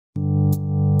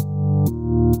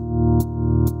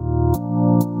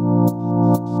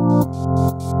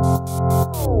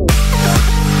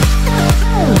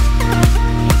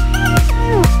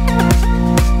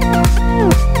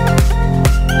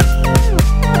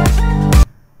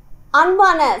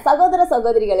அன்பான சகோதர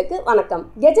சகோதரிகளுக்கு வணக்கம்.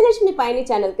 கஜலட்சுமி பயணி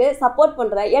சேனலுக்கு சப்போர்ட்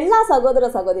பண்ற எல்லா சகோதர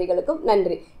சகோதரிகளுக்கும்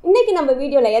நன்றி. இன்னைக்கு நம்ம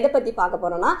வீடியோல எதை பத்தி பார்க்க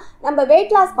போறோம்னா, நம்ம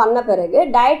வெயிட் லாஸ் பண்ண பிறகு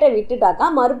டயட்டை விட்டுட்டாக்கா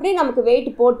மறுபடியும் நமக்கு வெயிட்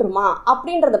போட்டுருமா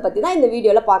அப்படின்றத பத்தி தான் இந்த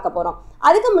வீடியோல பார்க்க போறோம்.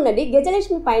 அதுக்கு முன்னாடி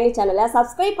கஜலட்சுமி பயணி சேனலை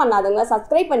சப்ஸ்கிரைப் பண்ணாதவங்க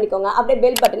சப்ஸ்கிரைப் பண்ணிக்கோங்க. அப்படியே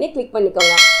பெல் பட்டனை கிளிக்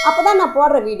பண்ணிக்கோங்க. அப்பதான் நான்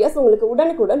போடுற வீடியோஸ் உங்களுக்கு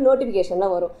உடனுக்குடன் நோட்டிபிகேஷன்ல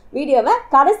வரும். வீடியோவை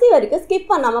கடைசி வரைக்கும்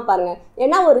ஸ்கிப் பண்ணாம பாருங்க.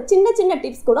 ஏன்னா ஒரு சின்ன சின்ன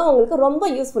டிப்ஸ் கூட உங்களுக்கு ரொம்ப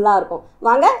யூஸ்ஃபுல்லா இருக்கும்.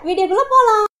 வாங்க வீடியோக்குள்ள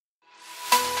போலாம்.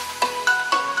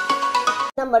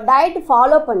 நம்ம டயட்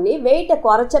ஃபாலோ பண்ணி வெயிட்டை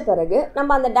குறைச்ச பிறகு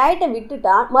நம்ம அந்த டயட்டை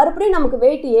விட்டுட்டா மறுபடியும் நமக்கு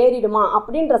வெயிட் ஏறிடுமா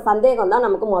அப்படின்ற சந்தேகம் தான்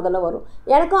நமக்கு முதல்ல வரும்.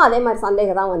 எனக்கும் அதே மாதிரி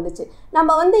சந்தேகம் தான் வந்துச்சு.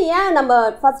 நம்ம ஏன் நம்ம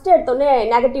ஃபஸ்ட்டு எடுத்தோடனே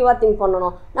நெகட்டிவாக திங்க்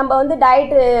பண்ணணும். நம்ம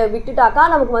டயட்டு விட்டுட்டாக்கா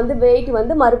நமக்கு வெயிட்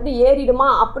மறுபடியும் ஏறிடுமா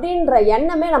அப்படின்ற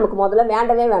எண்ணமே நமக்கு முதல்ல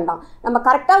வேண்டவே வேண்டாம். நம்ம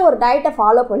கரெக்டாக ஒரு டயட்டை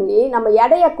ஃபாலோ பண்ணி நம்ம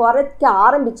எடையை குறைக்க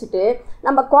ஆரம்பிச்சுட்டு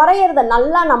நம்ம குறையிறத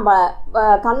நல்லா நம்ம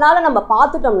கண்ணால் நம்ம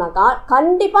பார்த்துட்டோம்னாக்கா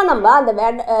கண்டிப்பாக நம்ம அந்த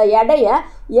எடையை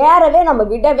ஏறவே நம்ம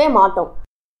விடவே மாட்டோம்.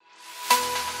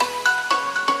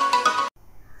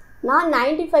 நான்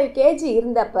 95 kg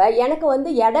இருந்தப்ப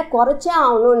எனக்கு எடை குறைச்சே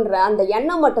ஆகணுன்ற அந்த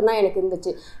எண்ணம் மட்டும்தான் எனக்கு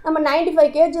இருந்துச்சு. நம்ம 95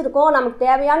 kg இருக்கோம், நமக்கு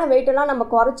தேவையான வெயிட்டெல்லாம் நம்ம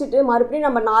குறைச்சிட்டு மறுபடியும்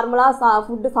நம்ம நார்மலாக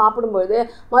ஃபுட்டு சாப்பிடும்போது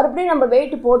மறுபடியும் நம்ம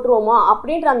வெயிட் போட்டுருவோமோ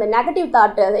அப்படின்ற அந்த நெகட்டிவ்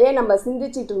தாட்டையே நம்ம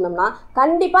சிந்திச்சுட்டு இருந்தோம்னா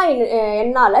கண்டிப்பாக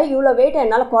என்னால் இவ்வளோ வெயிட்டை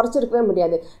என்னால் குறைச்சிருக்கவே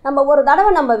முடியாது. நம்ம ஒரு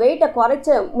தடவை நம்ம வெயிட்டை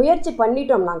குறைச்ச முயற்சி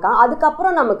பண்ணிட்டோம்னாக்கா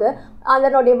அதுக்கப்புறம் நமக்கு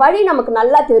அதனுடைய வழி நமக்கு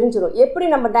நல்லா தெரிஞ்சிடும். எப்படி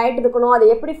நம்ம டயட் இருக்கணும், அதை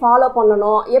எப்படி ஃபாலோ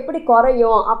பண்ணணும், எப்படி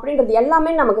குறையும் அப்படின்றது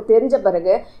எல்லாமே நமக்கு தெரிஞ்ச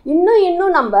பிறகு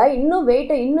இன்னும்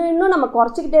வெயிட்டை இன்னும் நம்ம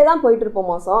குறைச்சிக்கிட்டே தான் போயிட்டு இருப்போம்.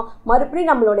 மாதம்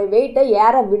மறுபடியும் நம்மளுடைய வெயிட்டை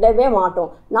ஏற விடவே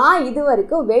மாட்டோம். நான் இது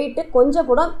வரைக்கும் வெயிட்டு கொஞ்சம்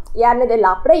கூட ஏறினதே இல்லை.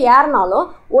 அப்படியே ஏறினாலும்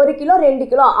 1 கிலோ 2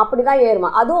 கிலோ அப்படி தான்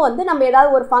ஏறுவேன். அதுவும் நம்ம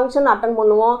ஏதாவது ஒரு ஃபங்க்ஷன் அட்டன்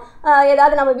பண்ணுவோம்,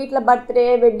 ஏதாவது நம்ம வீட்டில் பர்த்டே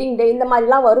வெட்டிங் டே இந்த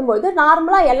மாதிரிலாம் வரும்போது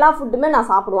நார்மலாக எல்லா ஃபுட்டுமே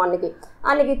நான் சாப்பிடுவோம்.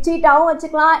 அன்றைக்கி சீட்டாகவும்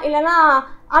வச்சுக்கலாம், இல்லைனா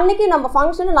அன்றைக்கி நம்ம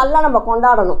ஃபங்க்ஷனை நல்லா நம்ம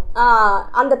கொண்டாடணும்.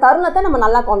 அந்த தருணத்தை நம்ம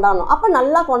நல்லா கொண்டாடணும். அப்போ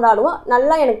நல்லா கொண்டாடுவோம்,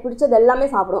 நல்லா எனக்கு பிடிச்சது எல்லாமே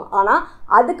சாப்பிடுவோம். ஆனால்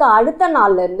அதுக்கு அடுத்த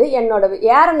நாள்லேருந்து என்னோடய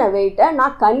ஏறின வெயிட்டை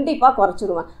நான் கண்டிப்பாக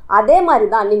குறைச்சிடுவேன். அதே மாதிரி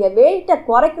தான் நீங்கள் வெயிட்டை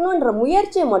குறைக்கணுன்ற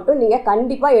முயற்சியை மட்டும் நீங்கள்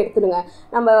கண்டிப்பாக எடுத்துடுங்க.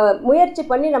 நம்ம முயற்சி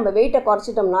பண்ணி நம்ம வெயிட்டை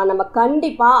குறைச்சிட்டோம்னா நம்ம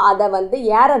கண்டிப்பாக அதை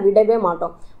ஏற விடவே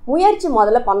மாட்டோம். முயற்சி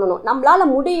முதல்ல பண்ணணும்.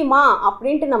 நம்மளால் முடியுமா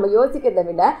அப்படின்ட்டு நம்ம யோசிக்கிறதை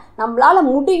விட நம்மளால்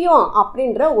முடியும்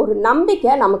அப்படின்ற ஒரு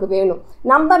நம்பிக்கை நமக்கு வேணும்.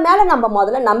 நம்ம மேலே நம்ம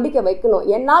முதல்ல நம்பிக்கை வைக்கணும்.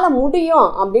 என்னால் முடியும்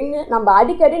அப்படின்னு நம்ம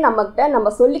அடிக்கடி நம்மக்கிட்ட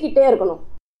நம்ம சொல்லிக்கிட்டே இருக்கணும்.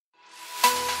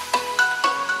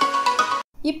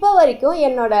 இப்போ வரைக்கும்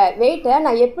என்னோடய வெயிட்டை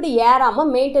நான் எப்படி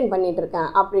ஏறாமல் மெயின்டைன் பண்ணிகிட்டு இருக்கேன்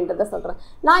அப்படின்றத சொல்கிறேன்.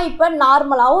 நான் இப்போ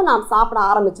நார்மலாகவும் நான் சாப்பிட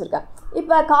ஆரம்பிச்சிருக்கேன்.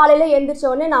 இப்போ காலையில் எழுந்திரிச்ச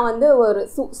உடனே நான் ஒரு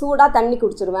சூடாக தண்ணி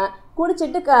குடிச்சிடுவேன்.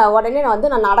 குடிச்சிட்டு உடனே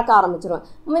நான் நடக்க ஆரம்பிச்சிடுவேன்.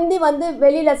 முந்தி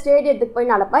வெளியில் ஸ்டேடியத்துக்கு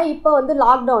போய் நடப்பேன். இப்போ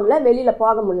லாக்டவுனில் வெளியில்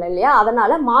போக முடியல இல்லையா,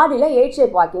 அதனால் மாடியில் 8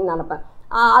 ஷேப் வாக்கிங் நடப்பேன்.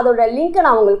 அதோட லிங்க்கை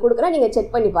நான் உங்களுக்கு கொடுக்குறேன், நீங்கள்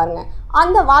செக் பண்ணி பாருங்கள்.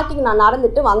 அந்த வாக்கிங் நான்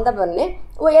நடந்துட்டு வந்த பிறகு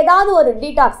ஏதாவது ஒரு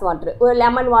டீடாக்ஸ் வாட்ரு, ஒரு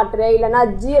லெமன் வாட்ரு, இல்லைனா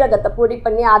ஜீரகத்தை பொடி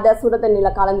பண்ணி அதை சுட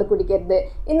தண்ணியில் கலந்து குடிக்கிறது,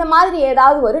 இந்த மாதிரி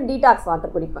ஏதாவது ஒரு டீடாக்ஸ்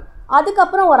வாட்டர் குடிப்பேன்.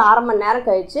 அதுக்கப்புறம் ஒரு 1/2 மணி நேரம்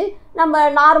கழித்து நம்ம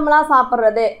நார்மலாக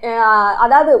சாப்பிட்றது,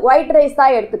 அதாவது ஒயிட் ரைஸ்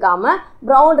தான் எடுத்துக்காமல்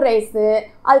ப்ரௌன் ரைஸு,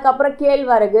 அதுக்கப்புறம்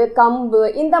கேழ்வரகு, கம்பு,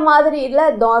 இந்த மாதிரி இல்லை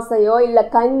தோசையோ இல்லை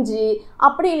கஞ்சி,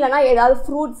 அப்படி இல்லைனா ஏதாவது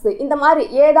ஃப்ரூட்ஸு, இந்த மாதிரி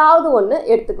ஏதாவது ஒன்று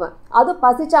எடுத்துக்குவேன். அதுவும்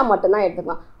பசிச்சா மட்டும்தான்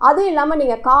எடுத்துக்குவேன். அதுவும் இல்லாமல்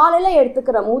நீங்கள் காலையில்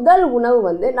எடுத்துக்கிற முதல்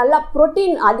உணவு நல்லா ப்ரோட்டீன்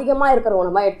அதிகமாக இருக்கிற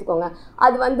உணவாக எடுத்துக்கோங்க.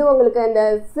 அது உங்களுக்கு இந்த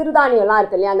சிறுதானியம்லாம்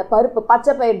இருக்கு இல்லையா, அந்த பருப்பு,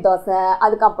 பச்சை பயிர் தோசை,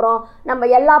 அதுக்கப்புறம் நம்ம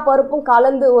எல்லா பருப்பும்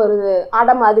கலந்து ஒரு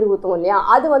அடை மாதிரி ஊற்றுவோம் இல்லையா,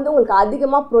 அது உங்களுக்கு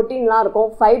அதிகமாக ப்ரோட்டீன்லாம் இருக்கும்,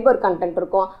 ஃபைபர் கண்டென்ட்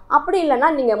இருக்கும். அப்படி இல்லைன்னா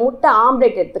நீங்கள் முட்டை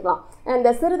ஆம்லேட் எடுத்துக்கலாம். இந்த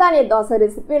சிறுதானிய தோசை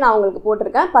ரெசிபி நான் உங்களுக்கு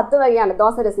போட்டிருக்கேன், 10 வகையான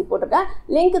தோசை ரெசிபி போட்டிருக்கேன்,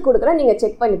 லிங்க் கொடுக்குறேன், நீங்கள்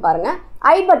செக் பண்ணி பாருங்கள்.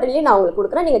 ஐ பட்டன்லேயும் நான் உங்களுக்கு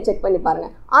கொடுக்குறேன், நீங்கள் செக் பண்ணி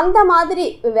பாருங்கள். அந்த மாதிரி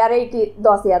வெரைட்டி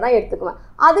தோசையாக தான் எடுத்துக்குவேன்.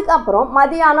 அதுக்கப்புறம்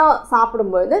மதியானம்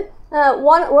சாப்பிடும்பொழுது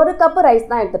 1 கப்பு ரைஸ்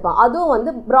தான் எடுத்துப்பேன்.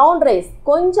 அதுவும் ப்ரௌன் ரைஸ்,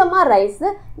 கொஞ்சமாக ரைஸு,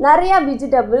 நிறையா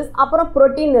வெஜிடபிள்ஸ், அப்புறம்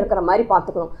ப்ரோட்டீன் இருக்கிற மாதிரி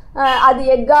பார்த்துக்கணும். அது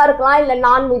எக்காக இருக்கலாம், இல்லை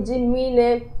நான்வெஜ்ஜு, மீன்,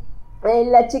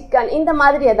 இல்லை சிக்கன், இந்த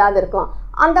மாதிரி ஏதாவது இருக்கலாம்,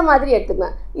 அந்த மாதிரி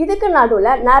எடுத்துக்குவேன். இதுக்கு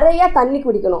நடுவில் நிறையா தண்ணி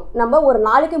குடிக்கணும். நம்ம ஒரு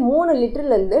நாளைக்கு 3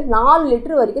 லிட்டர்லேருந்து 4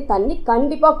 லிட்டர் வரைக்கும் தண்ணி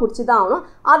கண்டிப்பாக குடிச்சு தான் ஆகணும்.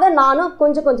 அதை நானும்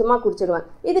கொஞ்சம் கொஞ்சமாக குடிச்சிடுவேன்.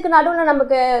 இதுக்கு நடுவில்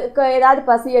நமக்கு ஏதாவது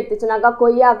பசி எடுத்துச்சுனாக்கா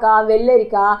கொய்யாக்காய்,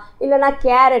 வெள்ளரிக்காய், இல்லைனா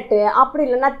கேரட்டு, அப்படி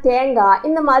இல்லைனா தேங்காய்,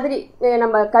 இந்த மாதிரி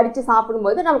நம்ம கடித்து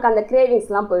சாப்பிடும்போது நமக்கு அந்த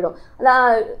கிரேவிங்ஸ்லாம் போயிடும். அதான்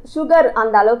சுகர்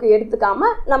அந்த அளவுக்கு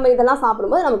எடுத்துக்காமல் நம்ம இதெல்லாம்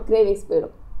சாப்பிடும்போது நமக்கு கிரேவிங்ஸ்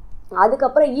போயிடும்.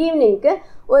 அதுக்கப்புறம் ஈவினிங்க்கு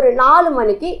ஒரு 4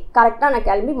 மணிக்கு கரெக்டாக நான்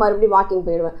கிளம்பி மறுபடியும் வாக்கிங்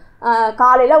போயிடுவேன்.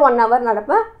 காலையில் 1 ஹவர்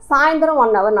நடப்பேன், சாயந்தரம்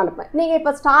 1 ஹவர் நடப்பேன். நீங்கள்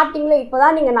இப்போ ஸ்டார்டிங்கில் இப்போ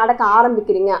தான் நீங்கள் நடக்க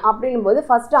ஆரம்பிக்கிறீங்க அப்படின்னும் போது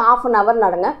ஃபஸ்ட்டு ½ அன் ஹவர்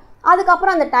நடங்க.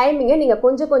 அதுக்கப்புறம் அந்த டைமிங்கை நீங்கள்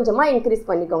கொஞ்சம் கொஞ்சமாக இன்க்ரீஸ்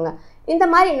பண்ணிக்கோங்க. இந்த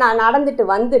மாதிரி நான் நடந்துட்டு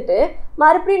வந்துட்டு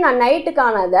மறுபடியும் நான்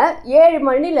நைட்டுக்கானதை 7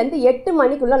 மணிலேருந்து 8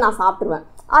 மணிக்குள்ளே நான் சாப்பிட்ருவேன்.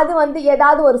 அது வந்து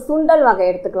ஏதாவது ஒரு சுண்டல் வகை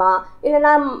எடுத்துக்கலாம்,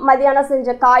 இல்லைனா மதியானம்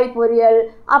செஞ்ச காய் பொரியல்,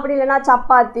 அப்படி இல்லைனா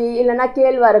சப்பாத்தி, இல்லைனா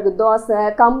கேழ்வரகு தோசை,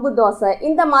 கம்பு தோசை,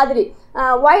 இந்த மாதிரி.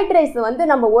 ஒயிட் ரைஸ் வந்து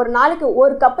நம்ம ஒரு நாளைக்கு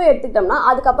 1 கப்பு எடுத்துக்கிட்டோம்னா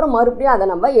அதுக்கப்புறம் மறுபடியும் அதை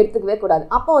நம்ம எடுத்துக்கவே கூடாது.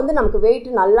 அப்போ வந்து நமக்கு வெயிட்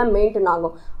நல்லா மெயின்டைன்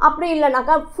ஆகும். அப்படி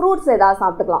இல்லைனாக்கா ஃப்ரூட்ஸ் ஏதாவது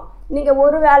சாப்பிட்டுக்கலாம். நீங்கள்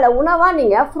ஒரு வேளை உணவாக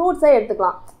நீங்கள் ஃப்ரூட்ஸே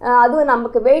எடுத்துக்கலாம். அதுவும்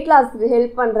நமக்கு வெயிட் லாஸ்க்கு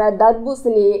ஹெல்ப் பண்ணுற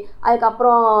தர்பூசணி,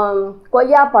 அதுக்கப்புறம்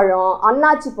கொய்யாப்பழம்,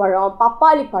 அன்னாச்சி பழம்,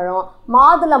 பப்பாளி பழம்,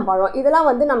 மாதுளம் பழம், இதெல்லாம்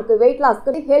வந்து நமக்கு வெயிட்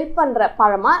லாஸ்க்கு ஹெல்ப் பண்ணுற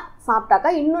பழமாக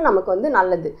சாப்பிட்டாக்கா இன்னும் நமக்கு வந்து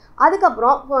நல்லது.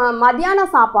 அதுக்கப்புறம் மதியான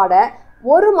சாப்பாடை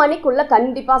 1 மணிக்குள்ளே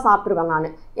கண்டிப்பாக சாப்பிட்ருவேன் நான்.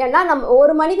 ஏன்னா நம்ம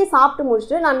 1 மணிக்கு சாப்பிட்டு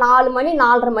முடிச்சுட்டு நான் 4 மணி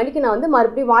 4:30 மணிக்கு நான் வந்து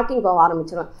மறுபடியும் வாக்கிங் போக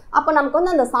ஆரம்பிச்சிடுவேன். அப்போ நமக்கு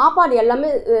வந்து அந்த சாப்பாடு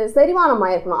எல்லாமே செரிமானம்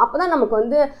ஆகிருக்கணும். அப்போ தான் நமக்கு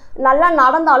வந்து நல்லா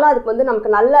நடந்தாலும் அதுக்கு வந்து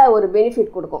நமக்கு நல்ல ஒரு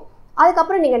பெனிஃபிட் கொடுக்கும்.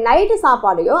 அதுக்கப்புறம் நீங்கள் நைட்டு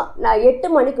சாப்பாடையும்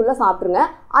 8 மணிக்குள்ளே சாப்பிட்ருங்க.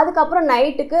 அதுக்கப்புறம்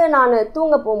நைட்டுக்கு நான்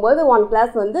தூங்க போகும்போது 1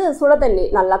 கிளாஸ் வந்து சுட தண்ணி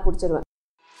நல்லா குடிச்சிடுவேன்.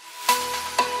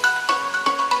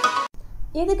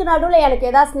 இதுக்கு நடுவில் எனக்கு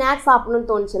எதாவது ஸ்நாக்ஸ் சாப்பிடணும்னு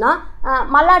தோணுச்சுன்னா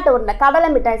மல்லாட்டை உருண்டை, கடலை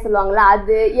மிட்டாய் சொல்லுவாங்களே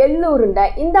அது, எள்ளு உருண்டை,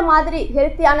 இந்த மாதிரி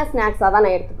ஹெல்த்தியான ஸ்நாக்ஸாக தான்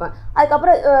நான் எடுத்துப்பேன்.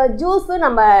 அதுக்கப்புறம் ஜூஸும்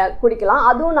நம்ம குடிக்கலாம்,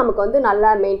 அதுவும் நமக்கு வந்து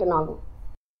நல்லா மெயின்டைன் ஆகும்.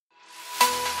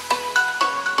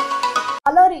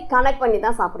 கலோரி கனெக்ட் பண்ணி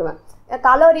தான் சாப்பிடுவேன்.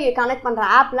 கலோரி கனெக்ட் பண்ணுற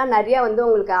ஆப்லாம் நிறைய வந்து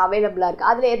உங்களுக்கு அவைலபிளாக இருக்குது.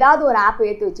 அதில் ஏதாவது ஒரு ஆப்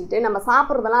ஏற்றி வச்சுக்கிட்டு நம்ம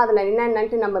சாப்பிட்றதெல்லாம் அதில்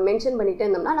என்னென்னட்டு நம்ம மென்ஷன் பண்ணிகிட்டே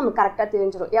இருந்தோம்னா நமக்கு கரெக்டாக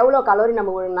தெரிஞ்சிடும் எவ்வளோ கலோரி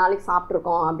நம்ம ஒரு நாளைக்கு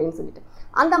சாப்பிட்ருக்கோம் அப்படின்னு சொல்லிட்டு.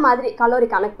 அந்த மாதிரி கலோரி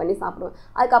கனெக்ட் பண்ணி சாப்பிடுவேன்.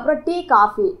 அதுக்கப்புறம் டீ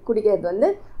காஃபி குடிக்கிறது வந்து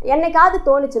என்னைக்காவது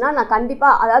தோணுச்சுன்னா நான்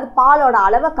கண்டிப்பாக, அதாவது பாலோட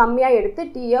அளவை கம்மியாக எடுத்து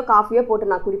டீயோ காஃபியோ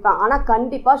போட்டு நான் குடிப்பேன். ஆனால்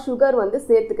கண்டிப்பாக சுகர் வந்து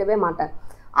சேர்த்துக்கவே மாட்டேன்.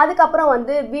 அதுக்கப்புறம்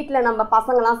வந்து வீட்டில் நம்ம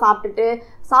பசங்களாம் சாப்பிட்டுட்டு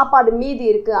சாப்பாடு மீதி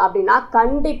இருக்குது அப்படின்னா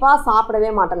கண்டிப்பாக சாப்பிடவே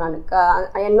மாட்டேன் நான்.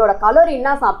 என்னோட கலோரி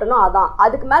என்ன சாப்பிட்டனோ அதான்.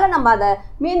 அதுக்கு மேலே நம்ம அதை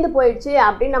மீந்து போயிடுச்சு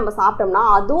அப்படின்னு நம்ம சாப்பிட்டோம்னா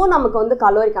அதுவும் நமக்கு வந்து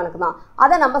கலோரி கணக்கு தான்.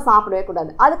 அதை நம்ம சாப்பிடவே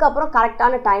கூடாது. அதுக்கப்புறம்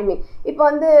கரெக்டான டைமிங். இப்போ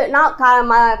வந்து நான்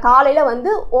காலையில்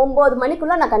வந்து 9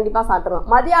 மணிக்குள்ளே நான் கண்டிப்பாக சாப்பிட்ருவேன்.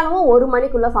 மதியானமும் 1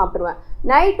 மணிக்குள்ளே சாப்பிட்ருவேன்.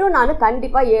 நைட்டும் நான்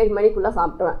கண்டிப்பாக 7 மணிக்குள்ளே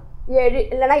சாப்பிட்ருவேன். 7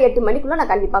 இல்லைனா 8 மணிக்குள்ளே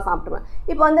நான் கண்டிப்பாக சாப்பிட்ருவேன்.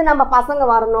 இப்போ வந்து நம்ம பசங்க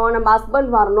வரணும், நம்ம ஹஸ்பண்ட்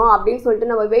வரணும் அப்படின்னு சொல்லிட்டு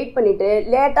நம்ம வெயிட் பண்ணிவிட்டு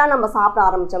லேட்டாக நம்ம சாப்பிட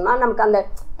ஆரம்பித்தோம்னா நமக்கு அந்த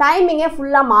டைமிங்கே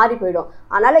ஃபுல்லாக மாறி போயிடும்.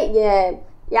 அதனால்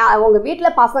உங்கள்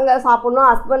வீட்டில் பசங்க சாப்பிட்ணும்,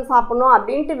 ஹஸ்பண்ட் சாப்பிட்ணும்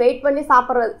அப்படின்ட்டு வெயிட் பண்ணி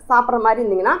சாப்பிட்ற மாதிரி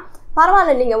இருந்தீங்கன்னா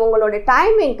பரவாயில்ல, நீங்கள் உங்களுடைய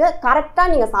டைமிங்க்கு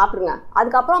கரெக்டாக நீங்கள் சாப்பிடுங்க.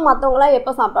 அதுக்கப்புறம் மற்றவங்களாம்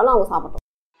எப்போ சாப்பிட்டாலும் அவங்க சாப்பிட்டோம்.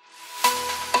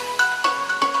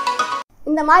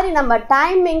 இந்த மாதிரி நம்ம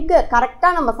டைமிங்க்கு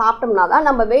கரெக்டாக நம்ம சாப்பிட்டோம்னா தான்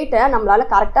நம்ம வெயிட்டை நம்மளால்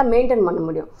கரெக்டாக மெயின்டைன் பண்ண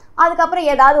முடியும். அதுக்கப்புறம்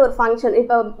ஏதாவது ஒரு ஃபங்க்ஷன்,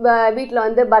 இப்போ வீட்டில்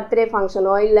வந்து பர்த்டே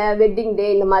ஃபங்க்ஷனோ இல்லை வெட்டிங் டே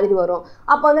இந்த மாதிரி வரும்.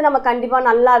 அப்போ வந்து நம்ம கண்டிப்பாக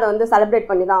நல்லா அதை வந்து செலிப்ரேட்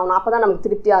பண்ணி தான் ஆகணும். அப்போ தான் நமக்கு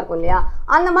திருப்தியாக இருக்கும் இல்லையா?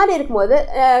 அந்த மாதிரி இருக்கும்போது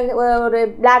ஒரு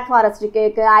பிளாக் ஃபாரஸ்ட்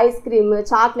கேக்கு, ஐஸ்கிரீமு,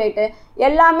 சாக்லேட்டு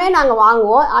எல்லாமே நாங்கள்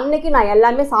வாங்குவோம். அன்றைக்கி நான்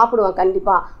எல்லாமே சாப்பிடுவேன்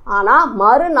கண்டிப்பாக. ஆனால்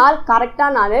மறுநாள்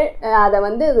கரெக்டாக நான் அதை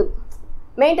வந்து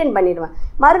மெயின்டைன் பண்ணிடுவேன்.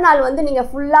 மறுநாள் வந்து நீங்கள்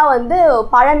ஃபுல்லாக வந்து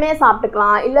பழமே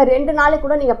சாப்பிட்டுக்கலாம், இல்லை 2 நாளைக்கு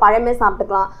கூட நீங்கள் பழமே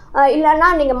சாப்பிட்டுக்கலாம். இல்லைன்னா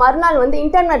நீங்கள் மறுநாள் வந்து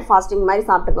இன்டர்நெட் ஃபாஸ்டிங் மாதிரி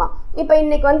சாப்பிட்டுக்கலாம். இப்போ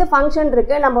இன்றைக்கி வந்து ஃபங்க்ஷன்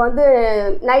இருக்குது, நம்ம வந்து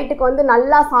நைட்டுக்கு வந்து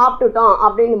நல்லா சாப்பிட்டுட்டோம்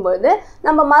அப்படின்னும்போது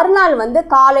நம்ம மறுநாள் வந்து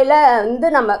காலையில்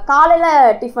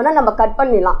டிஃபனை நம்ம கட்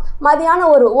பண்ணிடலாம்.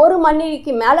 மதியானம் ஒரு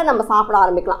மணிக்கு மேலே நம்ம சாப்பிட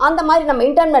ஆரம்பிக்கலாம். அந்த மாதிரி நம்ம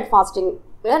இன்டர்நெட் ஃபாஸ்டிங்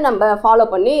நம்ம ஃபாலோ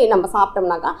பண்ணி நம்ம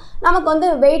சாப்பிட்டோம்னாக்கா நமக்கு வந்து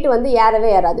வெயிட் வந்து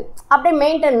ஏறவே ஏறாது, அப்படியே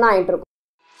மெயின்டைன் தான் ஆகிட்டு இருக்கும்.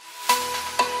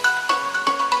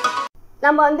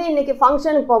 நம்ம வந்து இன்றைக்கி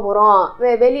ஃபங்க்ஷனுக்கு போக போகிறோம்,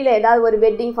 வெளியில் ஏதாவது ஒரு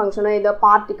வெட்டிங் ஃபங்க்ஷனோ ஏதோ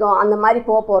பார்ட்டிக்கோ அந்த மாதிரி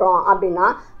போக போகிறோம் அப்படின்னா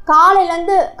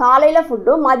காலையில்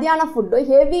ஃபுட்டும் மதியானம் ஃபுட்டும்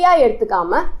ஹெவியாக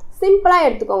எடுத்துக்காமல் சிம்பிளாக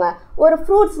எடுத்துக்கோங்க. ஒரு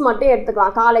ஃப்ரூட்ஸ் மட்டும்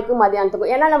எடுத்துக்கலாம் காலைக்கும்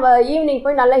மதியானத்துக்கும். ஏன்னா நம்ம ஈவினிங்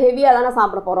போய் நல்லா ஹெவியாக தானே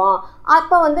சாப்பிட போகிறோம்.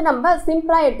 அப்போ வந்து நம்ம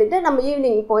சிம்பிளாக எடுத்துகிட்டு நம்ம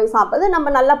ஈவினிங் போய் சாப்பிட்றது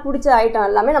நம்ம நல்லா பிடிச்ச ஐட்டம்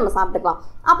எல்லாமே நம்ம சாப்பிட்டுக்கலாம்.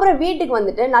 அப்புறம் வீட்டுக்கு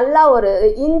வந்துட்டு நல்லா ஒரு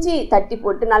இஞ்சி தட்டி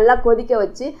போட்டு நல்லா கொதிக்க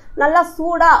வச்சு நல்லா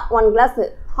சூடாக 1 கிளாஸ்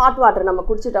ஹாட் வாட்டர் நம்ம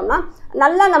குடிச்சிட்டோம்னா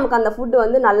நல்லா நமக்கு அந்த ஃபுட்டு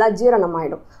வந்து நல்லா ஜீரணம்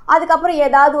ஆகிடும். அதுக்கப்புறம்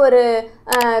ஏதாவது ஒரு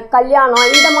கல்யாணம்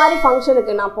இந்த மாதிரி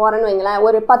ஃபங்க்ஷனுக்கு நான் போகிறேன்னு வைங்களேன்,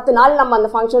 ஒரு 10 நாள் நம்ம அந்த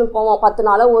ஃபங்க்ஷனுக்கு போவோம். 10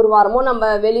 நாளோ 1 வாரமோ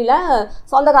நம்ம வெளியில்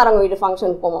சொந்தக்காரங்க வீட்டு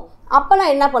ஃபங்க்ஷனுக்கு போவோம். அப்போ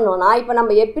நான் என்ன பண்ணுவேன்னா, இப்போ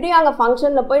நம்ம எப்படியும் அங்கே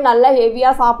ஃபங்க்ஷனில் போய் நல்லா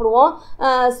ஹெவியாக சாப்பிடுவோம்,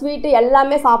 ஸ்வீட்டு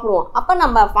எல்லாமே சாப்பிடுவோம். அப்போ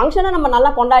நம்ம ஃபங்க்ஷனை நம்ம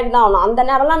நல்லா கொண்டாடி தான் ஆகணும். அந்த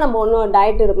நேரம்லாம் நம்ம ஒன்றும்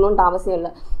டயட் இருக்கணுன்ட்டு அவசியம்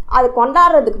இல்லை. அது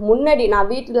கொண்டாடுறதுக்கு முன்னாடி நான்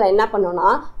வீட்டில் என்ன பண்ணுவேன்னா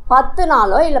 10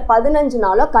 நாளோ இல்லை 15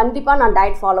 நாளோ கண்டிப்பாக நான்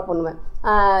டயட் ஃபாலோ பண்ணுவேன்.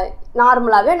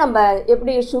 நார்மலாகவே நம்ம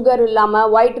எப்படி சுகர் இல்லாமல்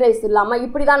ஒயிட் ரைஸ் இல்லாமல்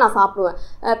இப்படி தான் நான் சாப்பிடுவேன்.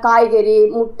 காய்கறி,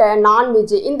 முட்டை,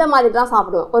 நான்வெஜ்ஜு இந்த மாதிரி தான்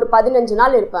சாப்பிடுவேன். ஒரு 15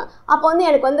 நாள் இருப்பேன். அப்போ வந்து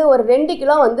எனக்கு வந்து ஒரு 2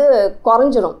 கிலோ வந்து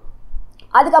குறைஞ்சிரும்.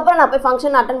 அதுக்கப்புறம் நான் போய்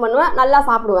ஃபங்க்ஷன் அட்டன் பண்ணுவேன், நல்லா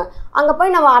சாப்பிடுவேன். அங்கே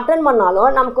போய் நம்ம அட்டன் பண்ணாலும்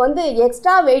நமக்கு வந்து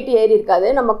எக்ஸ்ட்ரா வெயிட் ஏறி இருக்காது,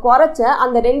 நம்ம குறைச்ச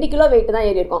அந்த 2 கிலோ வெயிட் தான்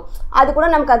ஏறி இருக்கும். அது கூட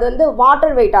நமக்கு அது வந்து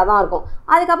வாட்டர் வெயிட்டாக தான் இருக்கும்.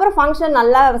 அதுக்கப்புறம் ஃபங்க்ஷன்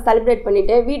நல்லா செலிப்ரேட்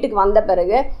பண்ணிவிட்டு வீட்டுக்கு வந்த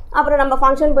பிறகு அப்புறம் நம்ம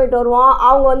ஃபங்க்ஷன் போயிட்டு வருவோம்.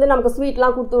 அவங்க வந்து நமக்கு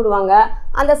ஸ்வீட்லாம் கொடுத்து விடுவாங்க.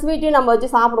 அந்த ஸ்வீட்டையும் நம்ம வச்சு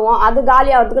சாப்பிடுவோம். அது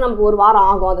காலியாகிறதுக்கு நமக்கு 1 வாரம்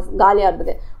ஆகும். அது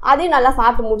காலியாகிறதுக்கு அதையும் நல்லா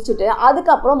சாப்பிட்டு முடிச்சுட்டு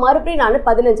அதுக்கப்புறம் மறுபடியும் நான்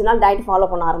 15 நாள் டயட் ஃபாலோ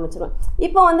பண்ண ஆரம்பிச்சிடுவேன்.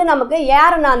 இப்போ வந்து நமக்கு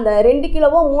ஏறின அந்த 2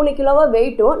 கிலோவோ 3 கிலோவோ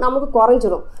வெயிட்டும் நமக்கு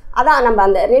குறைஞ்சிரும். அதான் நம்ம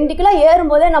அந்த 2 கிலோ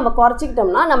ஏறும்போதே நம்ம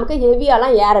குறைச்சிக்கிட்டோம்னா நமக்கு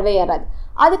ஹெவியாலாம் ஏறவே ஏறாது.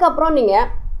 அதுக்கப்புறம் நீங்கள்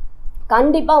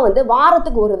கண்டிப்பாக வந்து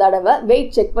வாரத்துக்கு ஒரு தடவை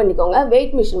வெயிட் செக் பண்ணிக்கோங்க.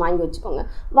 வெயிட் மிஷின் வாங்கி வச்சுக்கோங்க.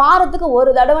 வாரத்துக்கு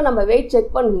ஒரு தடவை நம்ம வெயிட்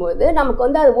செக் பண்ணும்போது நமக்கு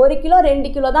வந்து அது 1 கிலோ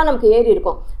 2 கிலோ தான் நமக்கு ஏறி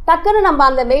இருக்கும். டக்குன்னு நம்ம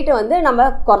அந்த வெயிட்டை வந்து நம்ம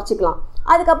குறைச்சிக்கலாம்.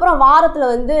 அதுக்கப்புறம்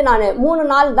வாரத்தில் வந்து நான் 3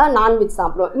 நாள் தான் நான்வெஜ்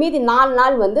சாப்பிடுவேன். மீதி 4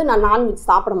 நாள் வந்து நான் நான்வெஜ்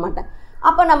சாப்பிட மாட்டேன்.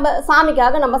 அப்போ நம்ம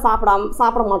சாமிக்காக நம்ம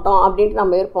சாப்பிட மாட்டோம் அப்படின்ட்டு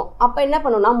நம்ம இருப்போம். அப்போ என்ன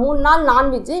பண்ணணும்னா 3 நாள்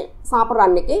நான்வெஜ்ஜு சாப்பிட்ற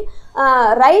அன்றைக்கி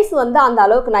ரைஸ் வந்து அந்த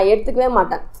அளவுக்கு நான் எடுத்துக்கவே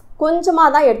மாட்டேன், கொஞ்சமாக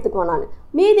தான் எடுத்துக்குவேன் நான்.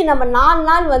 மீதி நம்ம 4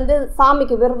 நாள் வந்து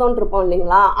சாமிக்கு விரதம்னு இருப்போம்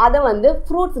இல்லைங்களா, அதை வந்து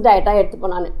ஃப்ரூட்ஸ் டயட்டாக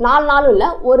எடுத்துப்போம். நான் 4 நாளும் இல்லை,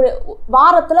 ஒரு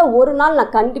வாரத்தில் 1 நாள்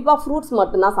நான் கண்டிப்பாக ஃப்ரூட்ஸ்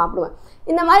மட்டும்தான் சாப்பிடுவேன்.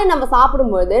 இந்த மாதிரி நம்ம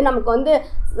சாப்பிடும்பொழுது நமக்கு வந்து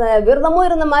விரதமும்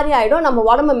இருந்த மாதிரி ஆகிடும், நம்ம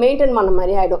உடம்பை மெயின்டைன் பண்ண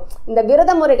மாதிரி ஆகிடும். இந்த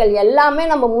விரத முறைகள் எல்லாமே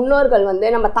நம்ம முன்னோர்கள் வந்து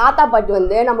நம்ம தாத்தா பாட்டி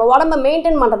வந்து நம்ம உடம்பை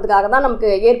மெயின்டைன் பண்ணுறதுக்காக தான் நமக்கு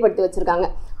ஏற்படுத்தி வச்சுருக்காங்க.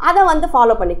 அதை வந்து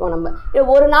ஃபாலோ பண்ணிக்குவோம். நம்ம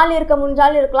ஒரு நாள் இருக்க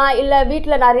முடிஞ்சாலும் இருக்கலாம், இல்லை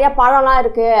வீட்டில் நிறையா பழம்லாம்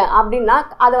இருக்குது அப்படின்னா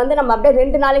அதை வந்து நம்ம அப்படியே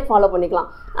 2 நாளைக்கு ஃபாலோ பண்ணிக்கலாம்.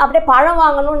 அப்படியே பழம்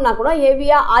வாங்கணும்னா கூட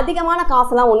ஹெவியாக அதிகமான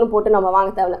காசெல்லாம் ஒன்றும் போட்டு நம்ம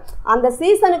வாங்க தேவையில்ல. அந்த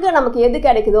சீசனுக்கு நமக்கு எது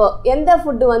கிடைக்குதோ, எந்த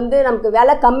ஃபுட்டு வந்து நமக்கு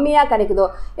விலை கம்மியாக கிடைக்குதோ,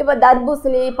 இப்போ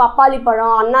தர்பூசணி, பப்பாளி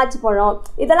பழம், அன்னாச்சி பழம்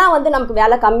இதெல்லாம் வந்து நமக்கு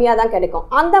விலை கம்மியாக தான் கிடைக்கும்.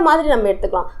 அந்த மாதிரி நம்ம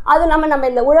எடுத்துக்கலாம். அது நம்ம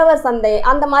இந்த உழவர் சந்தை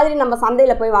அந்த மாதிரி நம்ம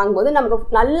சந்தையில் போய் வாங்கும்போது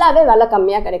நமக்கு நல்லாவே விலை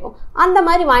கம்மியாக கிடைக்கும். அந்த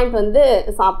மாதிரி வாங்கிட்டு வந்து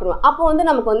சாப்பிடுவேன். அப்போ வந்து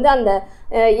நமக்கு வந்து அந்த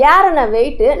ஏறின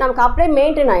வெயிட்டு நமக்கு அப்படியே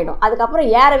மெயின்டைன் ஆகிடும். அதுக்கப்புறம்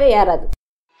ஏறவே ஏறாது.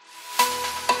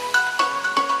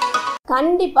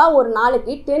 கண்டிப்பாக ஒரு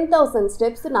நாளைக்கு 10,000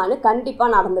 ஸ்டெப்ஸ் நான்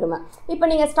கண்டிப்பாக நடந்துடுவேன். இப்போ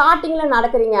நீங்கள் ஸ்டார்டிங்கில்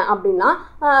நடக்கிறீங்க அப்படின்னா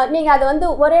நீங்கள் அதை வந்து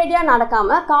ஒரேடியாக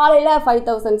நடக்காமல் காலையில்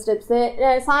 5,000 ஸ்டெப்ஸு,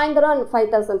 சாயந்தரம்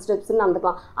 5,000 ஸ்டெப்ஸுன்னு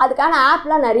நடந்துக்கலாம். அதுக்கான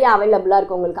ஆப்லாம் நிறைய அவைலபிளாக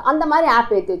இருக்குது உங்களுக்கு. அந்த மாதிரி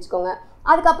ஆப் ஏற்றி வச்சுக்கோங்க.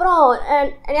 அதுக்கப்புறம்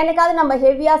எனக்காவது நம்ம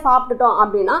ஹெவியாக சாப்பிட்டுட்டோம்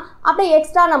அப்படின்னா அப்படியே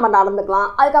எக்ஸ்ட்ரா நம்ம நடந்துக்கலாம்.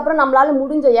 அதுக்கப்புறம் நம்மளால்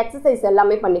முடிஞ்ச எக்ஸசைஸ்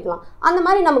எல்லாமே பண்ணிக்கலாம். அந்த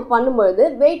மாதிரி நமக்கு பண்ணும்பொழுது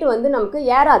வெயிட் வந்து நமக்கு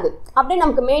ஏறாது, அப்படியே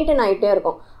நமக்கு மெயின்டைன் ஆகிட்டே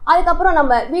இருக்கும். அதுக்கப்புறம்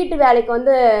நம்ம வீட்டு வேலைக்கு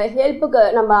வந்து ஹெல்ப்புக்கு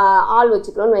நம்ம ஆள்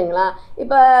வச்சுக்கணும்னு வைங்களேன்.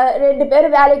 இப்போ 2 பேர்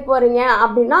வேலைக்கு போகிறீங்க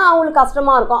அப்படின்னா அவங்களுக்கு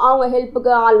கஷ்டமாக இருக்கும், அவங்க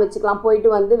ஹெல்ப்புக்கு ஆள் வச்சுக்கலாம். போயிட்டு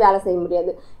வந்து வேலை செய்ய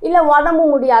முடியாது, இல்லை உடம்பு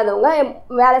முடியாதவங்க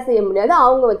வேலை செய்ய முடியாது,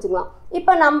 அவங்க வச்சுக்கலாம்.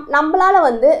 இப்போ நம்மளால்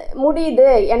வந்து முடியுது,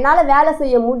 என்னால் வேலை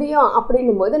செய்ய முடியும்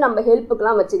அப்படின்னும் போது நம்ம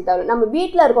ஹெல்ப்புக்கெலாம் வச்சுக்கிட்டாலும் நம்ம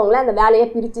வீட்டில் இருக்கவங்களே அந்த வேலையை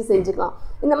பிரித்து செஞ்சுக்கலாம்.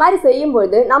 இந்த மாதிரி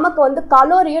செய்யும்பொழுது நமக்கு வந்து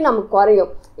கலோரியும் நமக்கு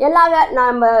குறையும்.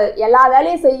 நம்ம எல்லா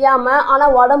வேலையும் செய்யாமல்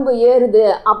ஆனால் உடம்பு ஏறுது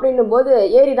அப்படின்னும் போது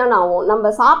ஏறி தான் ஆகும்.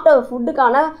 நம்ம சாப்பிட்ட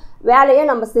ஃபுட்டுக்கான வேலையை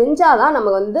நம்ம செஞ்சால் தான் நம்ம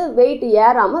வந்து வெயிட்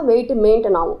ஏறாமல் வெயிட்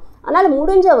மெயின்டைன் ஆகும். அதனால்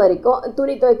முடிஞ்ச வரைக்கும்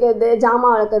துணி துவைக்கிறது,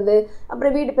 ஜாமான் வளர்க்குறது,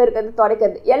 அப்புறம் வீட்டு பெருக்கிறது,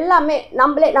 துடைக்கிறது எல்லாமே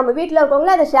நம்ம வீட்டில்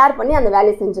இருக்கவங்களே அதை ஷேர் பண்ணி அந்த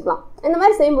வேலையை செஞ்சுக்கலாம். இந்த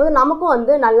மாதிரி செய்யும்போது நமக்கும்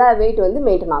வந்து நல்ல வெயிட் வந்து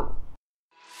மெயின்டைன் ஆகும்.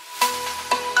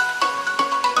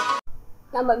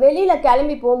 நம்ம வெளியில்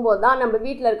கிளம்பி போகும்போது தான் நம்ம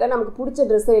வீட்டில் இருக்க நமக்கு பிடிச்ச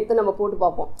ட்ரெஸ்ஸை எடுத்து நம்ம போட்டு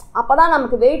பார்ப்போம். அப்போ தான்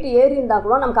நமக்கு வெயிட் ஏறி இருந்தால்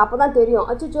கூட நமக்கு அப்போ தான் தெரியும்,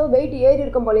 அச்சோ வெயிட் ஏறி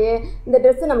இருக்கும் போலையே, இந்த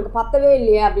ட்ரெஸ்ஸு நமக்கு பத்தவே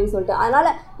இல்லையே அப்படின்னு சொல்லிட்டு. அதனால்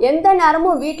எந்த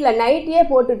நேரமும் வீட்டில் நைட்டியே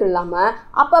போட்டுட்டு இல்லாமல்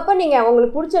அப்பப்போ நீங்கள்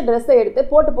உங்களுக்கு பிடிச்ச ட்ரெஸ்ஸை எடுத்து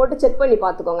போட்டு செக் பண்ணி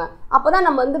பார்த்துக்கோங்க. அப்போ தான்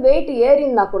நம்ம வந்து வெயிட் ஏறி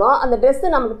இருந்தால் கூட அந்த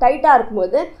ட்ரெஸ்ஸு நமக்கு டைட்டாக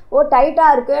இருக்கும்போது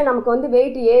டைட்டாக இருக்குது, நமக்கு வந்து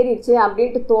வெயிட் ஏறிடுச்சு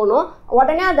அப்படின்ட்டு தோணும்.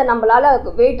 உடனே அதை நம்மளால்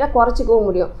வெயிட்டை குறைச்சிக்கவும்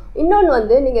முடியும். இன்னொன்று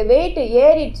வந்து நீங்கள் வெயிட்டு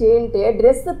ஏறிடுச்சுன்ட்டு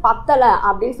ட்ரெஸ்ஸு பத்தலை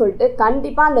அப்படின்னு சொல்லிட்டு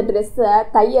கண்டிப்பாக அந்த ட்ரெஸ்ஸை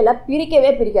தையலை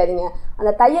பிரிக்காதீங்க.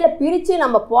 அந்த தையலை பிரித்து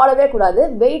நம்ம போடவே கூடாது.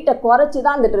 வெயிட்டை குறைச்சி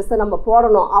தான் அந்த ட்ரெஸ்ஸை நம்ம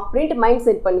போடணும் அப்படின்ட்டு மைண்ட்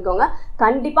செட் பண்ணிக்கோங்க.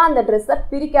 கண்டிப்பாக அந்த ட்ரெஸ்ஸை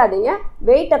பிரிக்காதீங்க,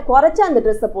 வெயிட்டை குறைச்சி அந்த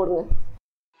ட்ரெஸ்ஸை போடுங்க.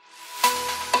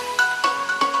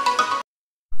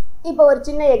 இப்போ ஒரு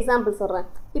சின்ன எக்ஸாம்பிள் சொல்கிறேன்.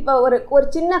 இப்போ ஒரு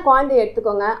சின்ன குழந்தைய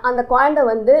எடுத்துக்கோங்க. அந்த குழந்தை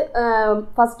வந்து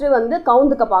ஃபஸ்ட்டு வந்து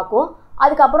கவுந்துக்க பார்க்கும்,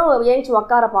 அதுக்கப்புறம் ஏஞ்சி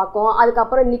உட்கார பார்க்கும்,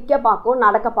 அதுக்கப்புறம் நிற்க பார்க்கும்,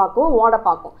 நடக்க பார்க்கும், ஓட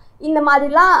பார்க்கும். இந்த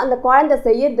மாதிரிலாம் அந்த குழந்தை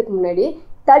செய்யறதுக்கு முன்னாடி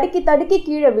தடுக்கி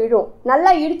கீழே விழும்,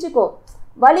 நல்லா இடிச்சுக்கும்,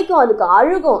 வலிக்கும், அதுக்கு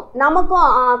அழுகும். நமக்கும்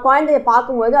குழந்தைய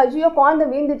பார்க்கும்போது ஐயோ குழந்தை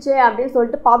வீழ்ந்துச்சு அப்படின்னு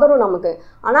சொல்லிட்டு பதறும் நமக்கு.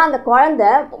 ஆனால் அந்த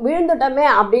குழந்தை விழுந்துட்டோமே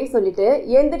அப்படின்னு சொல்லிட்டு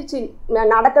எந்திரிச்சு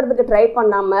நடக்கிறதுக்கு ட்ரை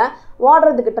பண்ணாமல்,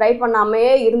 ஓடுறதுக்கு ட்ரை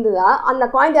பண்ணாமையே இருந்ததா அந்த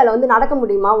குழந்தையால் வந்து நடக்க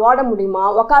முடியுமா, ஓட முடியுமா,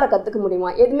 உட்கார கற்றுக்க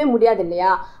முடியுமா? எதுவுமே முடியாது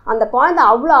இல்லையா? அந்த குழந்தை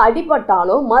அவ்வளோ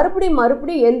அடிபட்டாலும்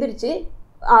மறுபடியும் எந்திரிச்சு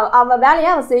அவள்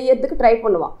வேலையை அவள் செய்யறதுக்கு ட்ரை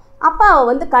பண்ணுவாள். அப்போ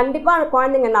வந்து கண்டிப்பாக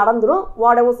குழந்தைங்க நடந்துடும்,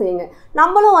 ஓடவும் செய்யுங்க.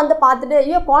 நம்மளும் வந்து பார்த்துட்டு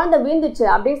ஐயோ குழந்தை விழுந்துச்சு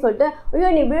அப்படின்னு சொல்லிட்டு ஐயோ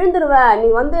நீ விழுந்துருவ, நீ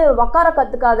வந்து உட்கார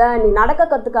கற்றுக்காத, நீ நடக்க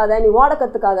கற்றுக்காத, நீ ஓட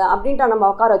கற்றுக்காத அப்படின்ட்டு நம்ம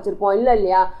உட்கார வச்சுருப்போம். இல்லை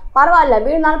இல்லையா? பரவாயில்ல,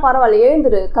 விழுந்தாலும் பரவாயில்ல,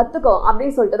 எழுந்துரு, கற்றுக்கோ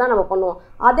அப்படின்னு சொல்லிட்டு தான் நம்ம பண்ணுவோம்.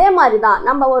 அதே மாதிரி தான்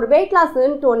நம்ம ஒரு வெயிட்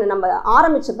லாஸ்ன்ட்டு ஒன்று நம்ம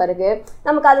ஆரம்பித்த பிறகு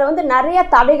நமக்கு அதில் வந்து நிறைய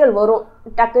தடைகள் வரும்.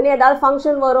 டக்குன்னு ஏதாவது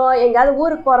ஃபங்க்ஷன் வரும், எங்கேயாவது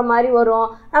ஊருக்கு போகிற மாதிரி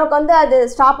வரும், நமக்கு வந்து அது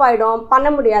ஸ்டாப் ஆகிடும், பண்ண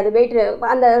முடியாது.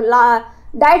 அந்த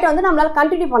டயட்டை வந்து நம்மளால்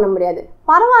கண்டினியூ பண்ண முடியாது.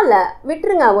 பரவாயில்ல,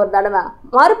 விட்டுருங்க ஒரு தடவை.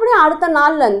 மறுபடியும் அடுத்த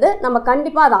நாள்லேருந்து நம்ம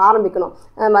கண்டிப்பாக அதை ஆரம்பிக்கணும்.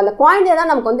 அந்த குழந்தைய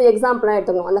தான் நமக்கு வந்து எக்ஸாம்பிளாக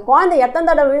எடுத்துக்கணும். அந்த குழந்தை எத்தனை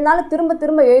தடவை விழுந்தாலும் திரும்ப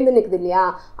திரும்ப எழுந்து நிற்குது இல்லையா?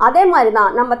 அதே மாதிரி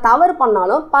தான் நம்ம தவறு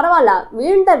பண்ணாலும் பரவாயில்ல,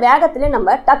 விழுந்த வேகத்திலே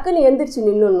நம்ம டக்குன்னு எந்திரிச்சு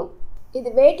நின்றுடணும். இது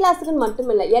வெயிட் லாஸுக்குன்னு மட்டும்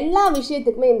இல்லை, எல்லா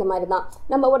விஷயத்துக்குமே இந்த மாதிரி தான்.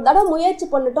 நம்ம ஒரு தடவை முயற்சி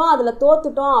பண்ணிட்டோம், அதில்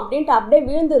தோத்துட்டோம் அப்படின்ட்டு அப்படியே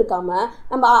விழுந்து இருக்காமல்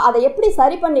நம்ம அதை எப்படி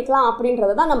சரி பண்ணிக்கலாம்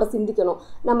அப்படின்றத தான் நம்ம சிந்திக்கணும்.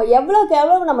 நம்ம எவ்வளோக்கு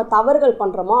எவ்வளோ நம்ம தவறுகள்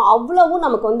பண்ணுறோமோ அவ்வளவும்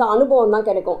நமக்கு வந்து அனுபவம் தான்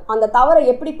கிடைக்கும். அந்த தவறை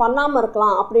எப்படி பண்ணாமல்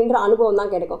இருக்கலாம் அப்படின்ற அனுபவம்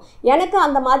தான் கிடைக்கும். எனக்கு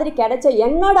அந்த மாதிரி கிடைச்ச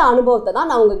என்னோட அனுபவத்தை தான்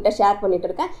நான் உங்ககிட்ட ஷேர் பண்ணிட்டு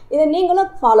இருக்கேன். இதை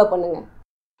நீங்களும் ஃபாலோ பண்ணுங்கள்.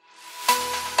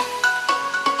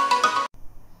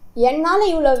 என்னால்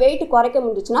இவ்வளோ வெயிட் குறைக்க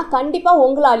முடிஞ்சுச்சுன்னா கண்டிப்பாக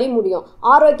உங்களாலேயும் முடியும்.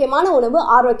 ஆரோக்கியமான உணவு,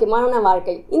 ஆரோக்கியமான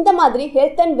வாழ்க்கை, இந்த மாதிரி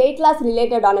ஹெல்த் அண்ட் வெயிட் லாஸ்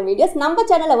ரிலேட்டடான வீடியோஸ் நம்ம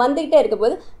சேனலில் வந்துகிட்டே இருக்க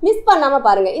போது மிஸ் பண்ணாமல்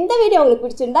பாருங்கள். இந்த வீடியோ உங்களுக்கு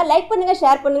பிடிச்சிருந்தா லைக் பண்ணுங்கள்,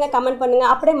 ஷேர் பண்ணுங்கள், கமெண்ட்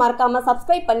பண்ணுங்கள். அப்படியே மறக்காமல்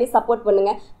சப்ஸ்கிரைப் பண்ணி சப்போர்ட்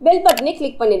பண்ணுங்கள். பெல் பட்டனை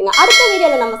கிளிக் பண்ணிடுங்க. அடுத்த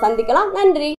வீடியோவில் நம்ம சந்திக்கலாம்.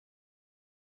 நன்றி.